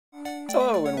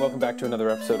welcome back to another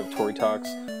episode of Tory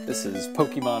Talks. This is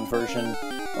Pokemon version.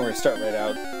 We're going to start right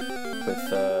out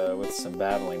with some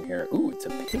battling here. Ooh, it's a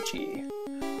Pidgey.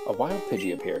 A wild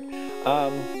Pidgey appeared.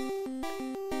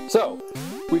 So,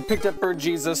 we picked up Bird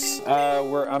Jesus.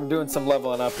 I'm doing some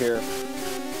leveling up here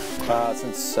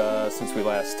since we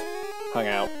last hung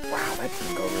out. Wow, that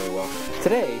didn't go really well.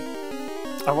 Today,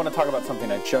 I want to talk about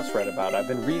something I just read about. I've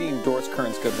been reading Doris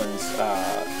Kearns Goodwin's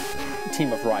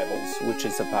Team of Rivals, which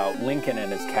is about Lincoln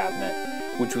and his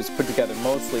cabinet, which was put together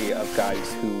mostly of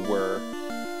guys who were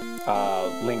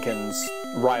Lincoln's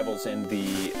rivals in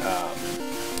the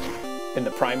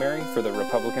primary for the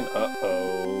Republican.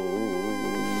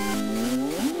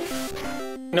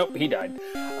 Nope, he died.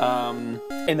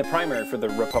 In the primary for the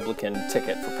Republican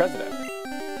ticket for president.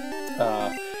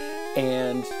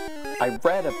 And I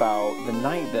read about the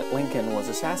night that Lincoln was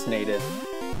assassinated,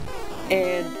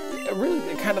 and really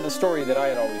kind of the story that I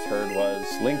had always heard was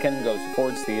Lincoln goes to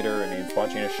Ford's Theater and he's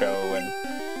watching a show, and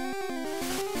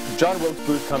John Wilkes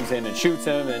Booth comes in and shoots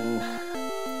him, and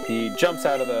he jumps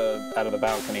out of the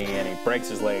balcony and he breaks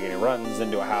his leg and he runs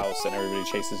into a house and everybody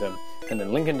chases him, and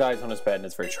then Lincoln dies on his bed and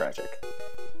it's very tragic.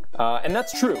 And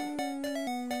that's true.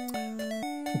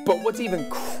 But what's even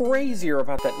crazier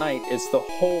about that night is the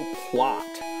whole plot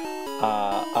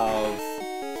of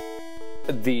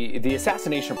the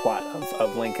assassination plot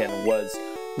of Lincoln was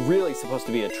really supposed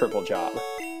to be a triple job.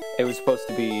 It was supposed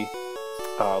to be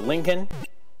Lincoln,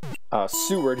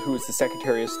 Seward, who was the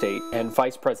Secretary of State, and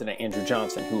Vice President Andrew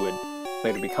Johnson, who would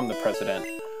later become the president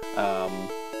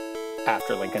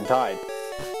after Lincoln died.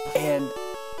 And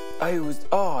I was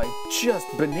just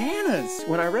bananas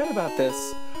when I read about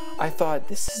this. I thought,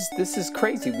 this is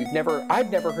crazy. I've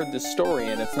never heard this story,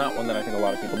 and it's not one that I think a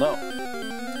lot of people know.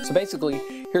 So basically,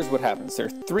 here's what happens. There are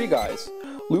three guys: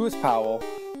 Lewis Powell,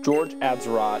 George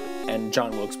Atzerodt, and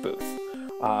John Wilkes Booth.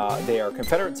 They are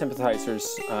Confederate sympathizers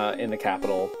in the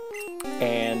Capitol,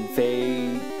 and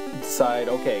they decide,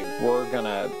 okay, we're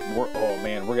gonna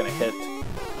hit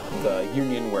the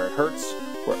Union where it hurts.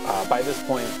 By this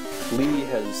point, Lee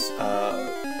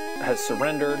has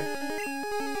surrendered.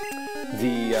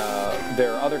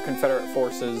 There are other Confederate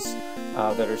forces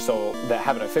that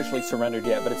haven't officially surrendered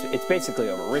yet, but it's basically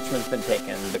over. Richmond's been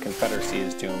taken. The Confederacy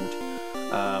is doomed.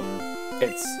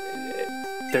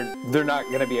 They're not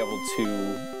going to be able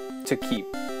to keep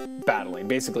battling.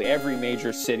 Basically, every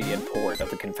major city and port of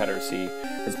the Confederacy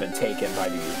has been taken by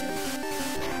the Union.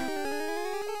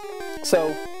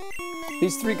 So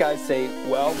these three guys say,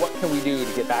 well, what can we do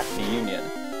to get back to the Union?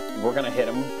 We're going to hit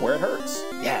them where it hurts.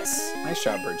 Yes. Nice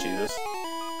job, Bird Jesus.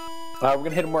 We're going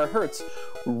to hit them where it hurts,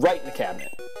 right in the cabinet.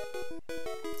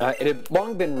 It had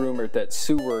long been rumored that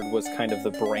Seward was kind of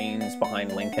the brains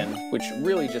behind Lincoln, which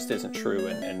really just isn't true,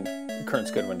 and Kearns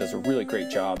Goodwin does a really great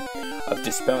job of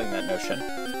dispelling that notion.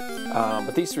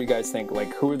 But these three guys think,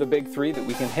 like, who are the big three that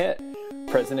we can hit?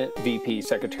 President, VP,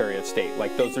 Secretary of State.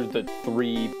 Like, those are the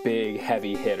three big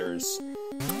heavy hitters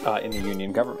in the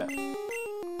Union government.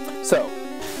 So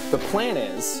the plan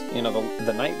is,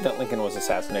 the night that Lincoln was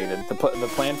assassinated, the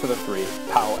plan for the three,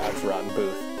 Powell, Atzerodt, and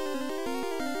Booth,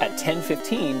 at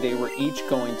 10:15, they were each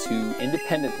going to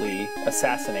independently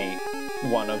assassinate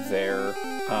one of the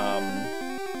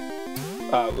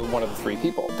three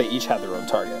people. They each had their own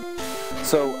target.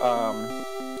 So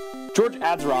George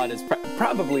Atzerodt is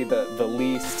probably the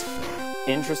least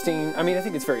interesting. I mean, I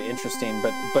think it's very interesting,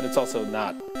 but it's also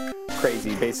not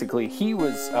crazy. Basically, he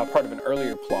was part of an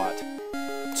earlier plot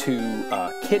to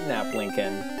kidnap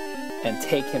Lincoln and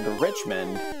take him to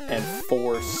Richmond and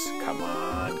force... Come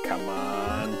on.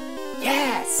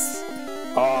 Yes!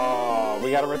 Oh,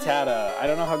 we got a Rattata. I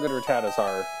don't know how good Rattatas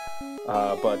are,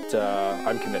 but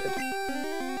I'm committed.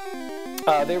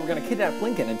 They were going to kidnap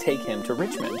Lincoln and take him to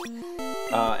Richmond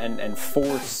and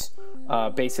force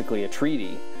basically a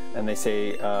treaty. And they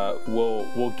say,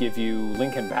 we'll give you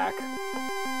Lincoln back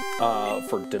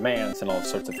for demands and all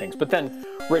sorts of things. But then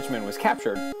Richmond was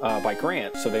captured by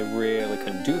Grant, so they really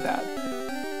couldn't do that.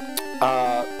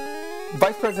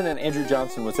 Vice President Andrew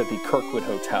Johnson was at the Kirkwood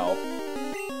Hotel.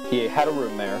 He had a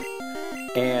room there,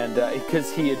 and because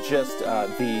he had just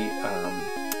the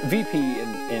VP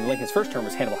in Lincoln's first term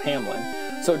was Hannibal Hamlin,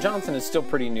 so Johnson is still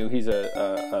pretty new. He's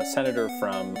a senator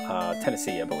from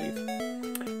Tennessee, I believe,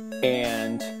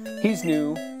 and he's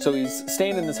new, so he's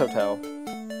staying in this hotel.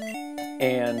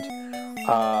 And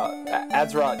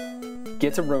Atzerodt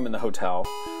gets a room in the hotel,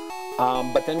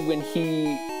 but then when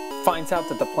he finds out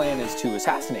that the plan is to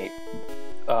assassinate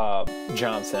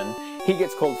Johnson, he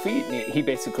gets cold feet, and he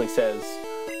basically says,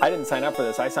 I didn't sign up for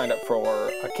this. I signed up for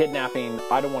a kidnapping.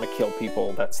 I don't want to kill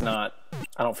people. I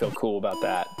don't feel cool about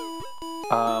that.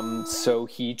 So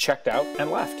he checked out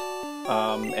and left.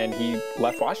 And he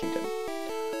left Washington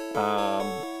a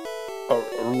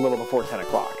little before 10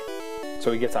 o'clock.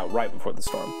 So he gets out right before the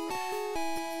storm.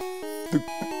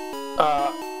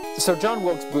 So John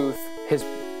Wilkes Booth, his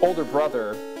older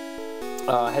brother,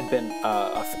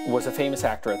 was a famous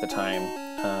actor at the time,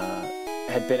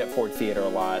 had been at Ford Theater a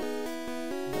lot.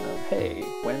 Hey,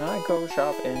 when I go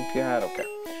shop in Piat, okay.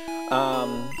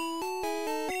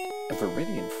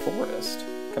 Viridian Forest.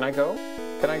 Can I go?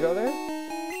 Can I go there?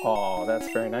 Oh,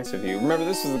 that's very nice of you. Remember,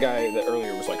 this is the guy that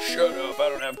earlier was like, "Shut up, I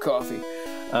don't have coffee."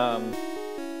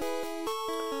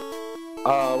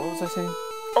 What was I saying?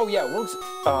 Oh yeah,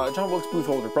 John Wilkes Booth's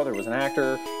older brother was an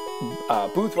actor.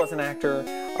 Booth was an actor.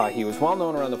 He was well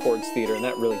known around the Ford's Theater, and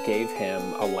that really gave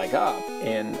him a leg up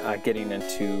in getting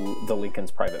into the Lincoln's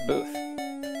private booth.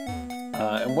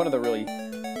 And one of the really,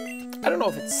 I don't know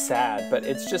if it's sad, but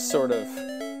it's just sort of,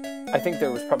 I think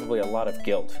there was probably a lot of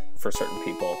guilt for certain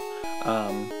people.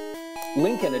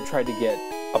 Lincoln had tried to get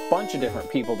a bunch of different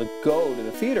people to go to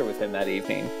the theater with him that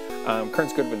evening.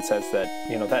 Kearns Goodwin says that,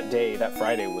 that day, that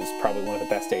Friday, was probably one of the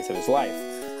best days of his life.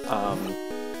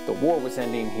 The war was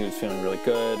ending. He was feeling really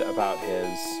good about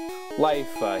his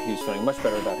life. He was feeling much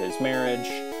better about his marriage.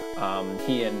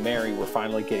 He and Mary were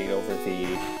finally getting over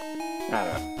the,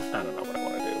 I don't know what I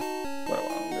want to do.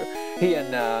 He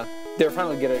and they were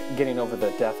finally getting over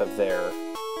the death of their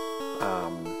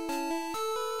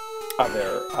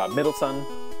middle son,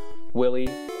 Willie,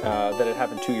 that had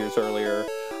happened 2 years earlier.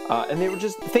 And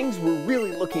things were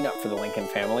really looking up for the Lincoln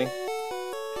family.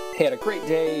 He had a great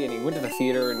day, and he went to the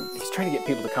theater, and he's trying to get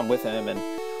people to come with him, and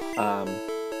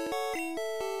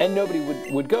nobody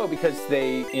would go because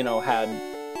they, had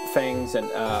things, and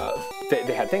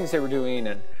they had things they were doing,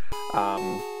 and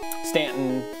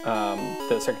Stanton,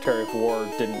 the Secretary of War,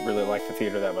 didn't really like the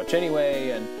theater that much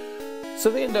anyway, and so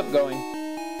they ended up going,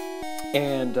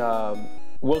 and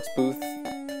Wilkes Booth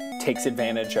takes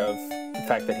advantage of the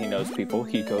fact that he knows people.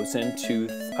 He goes into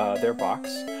their box,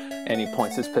 and he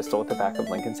points his pistol at the back of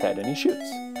Lincoln's head, and he shoots.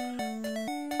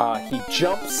 He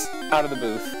jumps out of the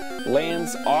booth,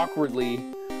 lands awkwardly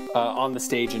on the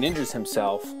stage and injures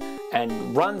himself,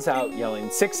 and runs out yelling,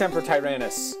 "Sic Semper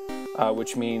Tyrannis,"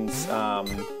 which means,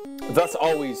 thus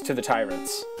always to the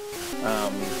tyrants.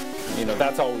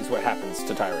 That's always what happens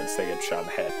to tyrants. They get shot in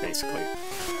the head, basically.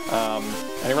 And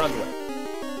he runs away.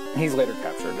 He's later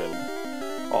captured and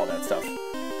all that stuff.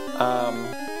 Oh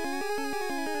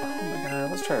my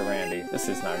god, let's try Randy. This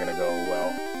is not going to go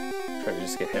well. Try to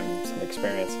just get him some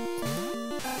experience.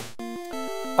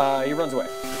 He runs away.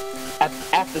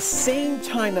 At the same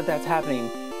time that's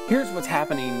happening, here's what's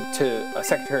happening to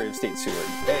Secretary of State Seward.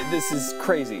 This is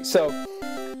crazy. So,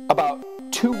 about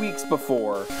 2 weeks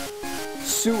before,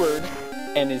 Seward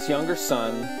and his younger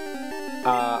son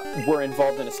were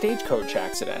involved in a stagecoach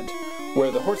accident where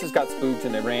the horses got spooked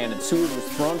and they ran, and Seward was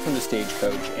thrown from the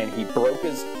stagecoach, and he broke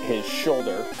his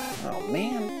shoulder. Oh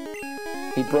man.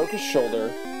 He broke his shoulder,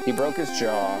 he broke his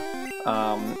jaw,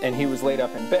 and he was laid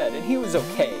up in bed, and he was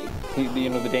okay.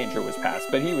 The danger was past,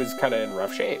 but he was kind of in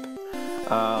rough shape.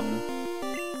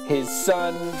 His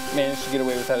son managed to get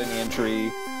away without any injury.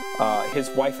 His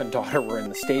wife and daughter were in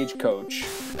the stagecoach,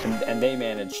 and they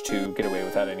managed to get away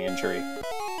without any injury.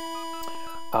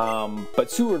 But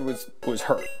Seward was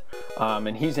hurt,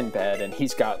 and he's in bed, and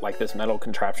he's got like this metal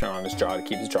contraption on his jaw to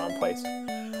keep his jaw in place.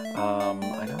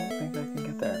 I don't think I can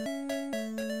get there.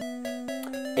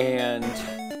 And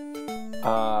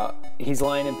he's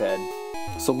lying in bed.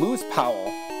 So Lewis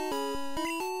Powell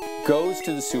goes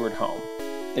to the Seward home.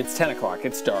 It's 10 o'clock.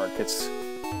 It's dark.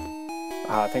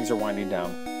 Things are winding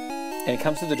down. And he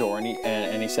comes to the door,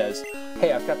 and he says,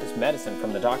 "Hey, I've got this medicine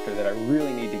from the doctor that I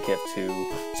really need to give to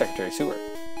Secretary Seward."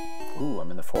 Ooh, I'm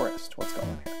in the forest. What's going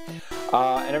on here?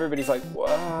 And everybody's like,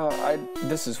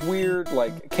 this is weird.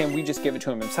 Like, can we just give it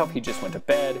to him himself? He just went to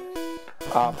bed.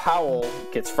 Powell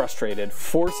gets frustrated,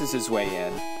 forces his way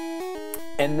in,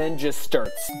 and then just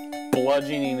starts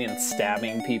bludgeoning and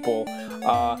stabbing people.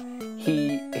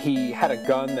 He had a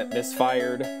gun that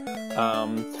misfired,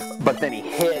 but then he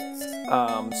hit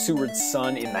Seward's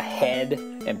son in the head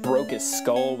and broke his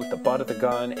skull with the butt of the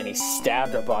gun, and he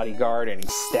stabbed a bodyguard, and he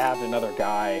stabbed another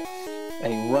guy,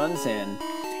 and he runs in,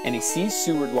 and he sees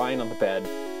Seward lying on the bed,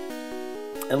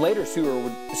 and later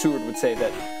Seward would say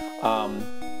that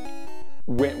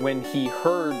when he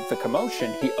heard the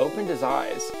commotion, he opened his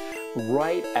eyes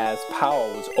right as Powell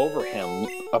was over him,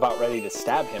 about ready to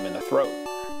stab him in the throat,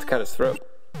 to cut his throat.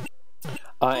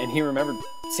 And he remembered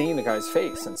seeing the guy's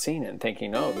face and seeing it and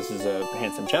thinking, "Oh, this is a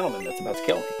handsome gentleman that's about to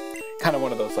kill me." Kind of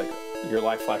one of those, like, your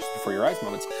life flashes before your eyes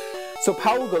moments. So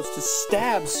Powell goes to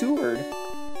stab Seward,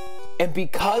 And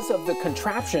because of the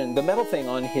contraption, the metal thing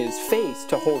on his face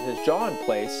to hold his jaw in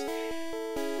place,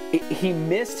 he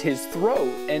missed his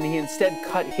throat, and he instead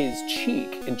cut his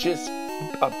cheek, and just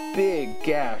a big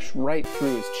gash right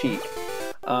through his cheek.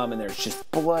 And there's just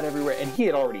blood everywhere, and he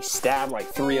had already stabbed like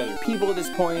 3 other people at this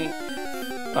point.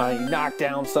 He knocked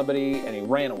down somebody, and he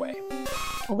ran away.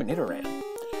 Oh, and Nitter ran.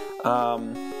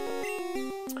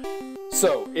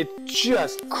 So it's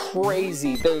just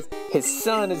crazy. His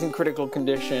son is in critical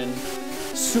condition.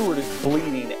 Seward is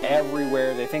bleeding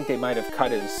everywhere. They think they might have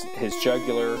cut his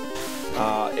jugular.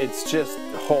 It's just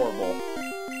horrible.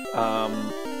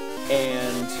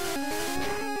 And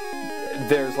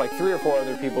there's like 3 or 4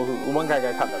 other people one guy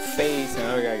got cut in the face, and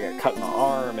another guy got cut in the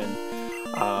arm, and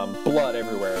blood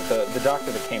everywhere. The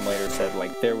doctor that came later said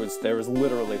like there was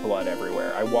literally blood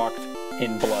everywhere. I walked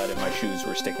in blood and my shoes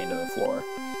were sticking to the floor.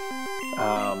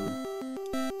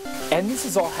 And this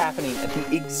is all happening at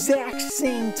the exact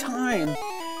same time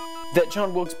that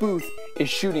John Wilkes Booth is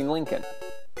shooting Lincoln.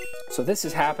 So this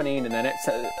is happening, and then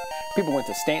people went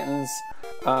to Stanton's,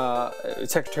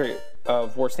 Secretary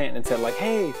of War Stanton, and said like,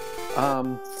 hey,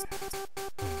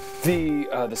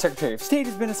 the Secretary of State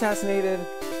has been assassinated.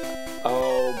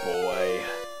 Oh boy.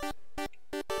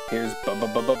 Here's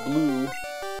Blue.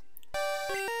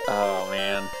 Oh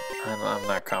man, I'm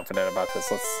not confident about this.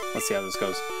 Let's see how this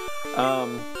goes.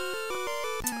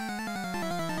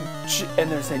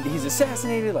 And they're saying he's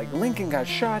assassinated, like Lincoln got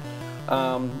shot.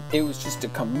 It was just a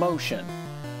commotion.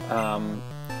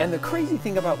 And the crazy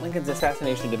thing about Lincoln's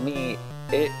assassination to me,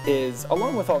 it is,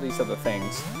 along with all these other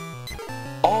things,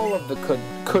 all of the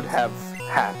could have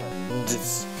happened.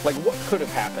 Just, like, what could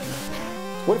have happened?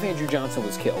 What if Andrew Johnson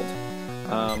was killed?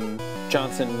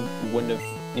 Johnson wouldn't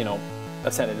have,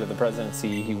 ascended to the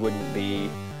presidency. He wouldn't be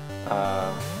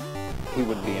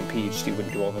impeached. He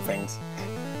wouldn't do all the things.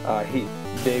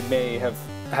 They may have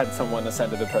had someone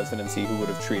ascend to the presidency who would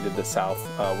have treated the South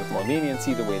with more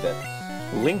leniency, the way that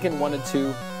Lincoln wanted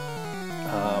to.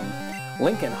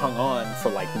 Lincoln hung on for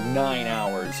like 9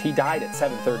 hours. He died at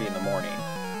 7:30 in the morning.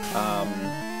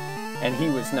 And he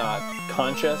was not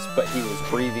conscious, but he was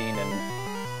breathing, and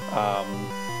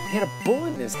he had a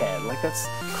bullet in his head. Like, that's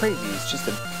crazy. He's just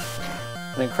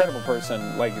an incredible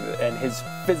person, like, and his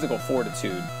physical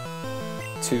fortitude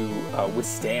to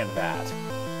withstand that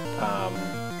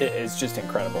is just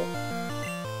incredible.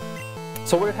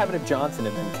 So what would have happened if Johnson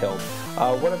had been killed?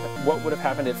 What would have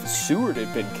happened if Seward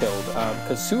had been killed?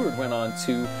 Because Seward went on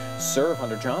to serve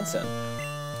under Johnson.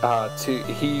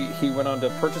 He went on to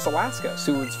purchase Alaska.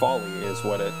 Seward's Folly is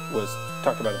what it was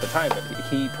talked about at the time, but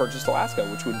he purchased Alaska,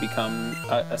 which would become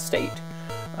a state.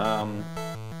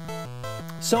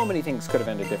 So many things could have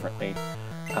ended differently.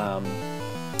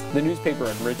 The newspaper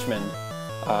in Richmond,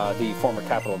 the former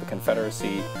capital of the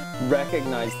Confederacy,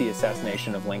 recognized the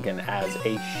assassination of Lincoln as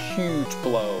a huge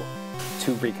blow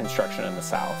to Reconstruction in the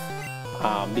South,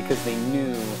 because they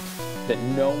knew that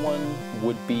no one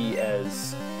would be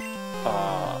as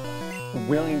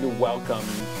willing to welcome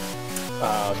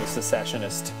the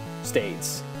secessionist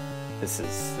states. This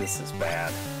is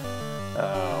bad.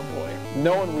 Oh boy.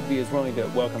 No one would be as willing to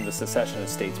welcome the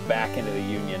secessionist states back into the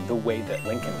Union the way that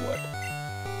Lincoln would.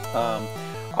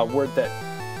 A word that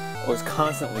was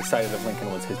constantly cited of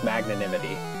Lincoln was his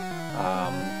magnanimity.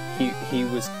 He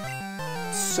was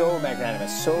so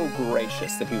magnanimous, so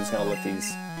gracious that he was going to let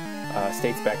these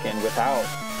states back in without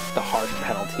the harsh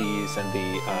penalties and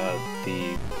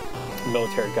the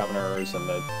military governors and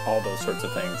all those sorts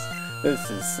of things. This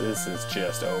is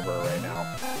just over right now.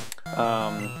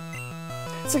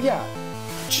 So yeah,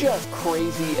 just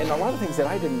crazy, and a lot of things that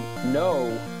I didn't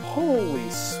know. Holy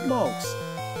smokes,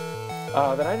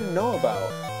 that I didn't know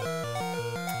about.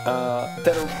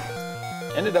 That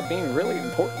ended up being really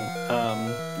important.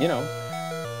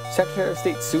 Secretary of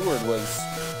State Seward was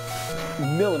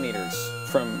millimeters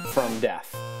from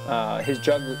death. His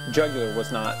jugular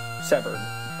was not severed,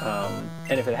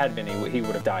 and if it had been, he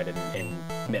would have died in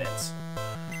minutes.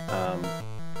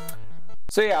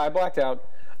 So yeah, I blacked out.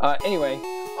 Anyway,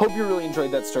 hope you really enjoyed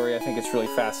that story. I think it's really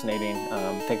fascinating.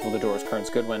 Thankful to Doris Kearns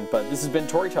Goodwin. But this has been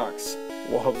Tory Talks.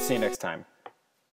 We'll hope to see you next time.